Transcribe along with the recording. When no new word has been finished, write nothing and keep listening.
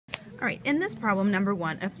All right, in this problem, number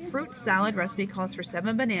 1, a fruit salad recipe calls for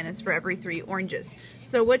 7 bananas for every 3 oranges.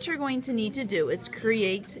 So what you're going to need to do is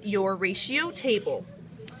create your ratio table.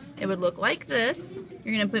 It would look like this.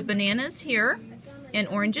 You're going to put bananas here and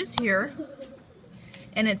oranges here.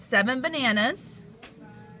 And it's 7 bananas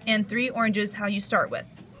and 3 oranges how you start with.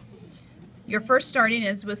 Your first starting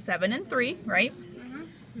is with 7 and 3, right?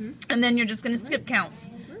 And then you're just going to skip counts.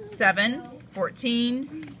 7,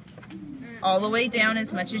 14, all the way down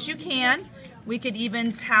as much as you can. We could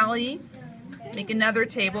even tally, make another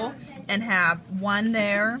table, and have 1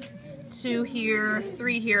 there, 2 here,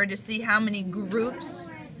 3 here to see how many groups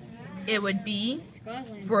it would be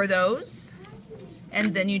for those.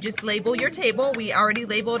 And then you just label your table. We already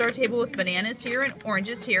labeled our table with bananas here and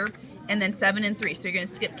oranges here, and then 7 and 3. So you're going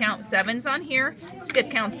to skip count 7's on here, skip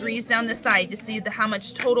count 3's down the side to see how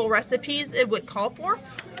much total recipes it would call for,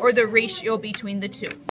 or the ratio between the two.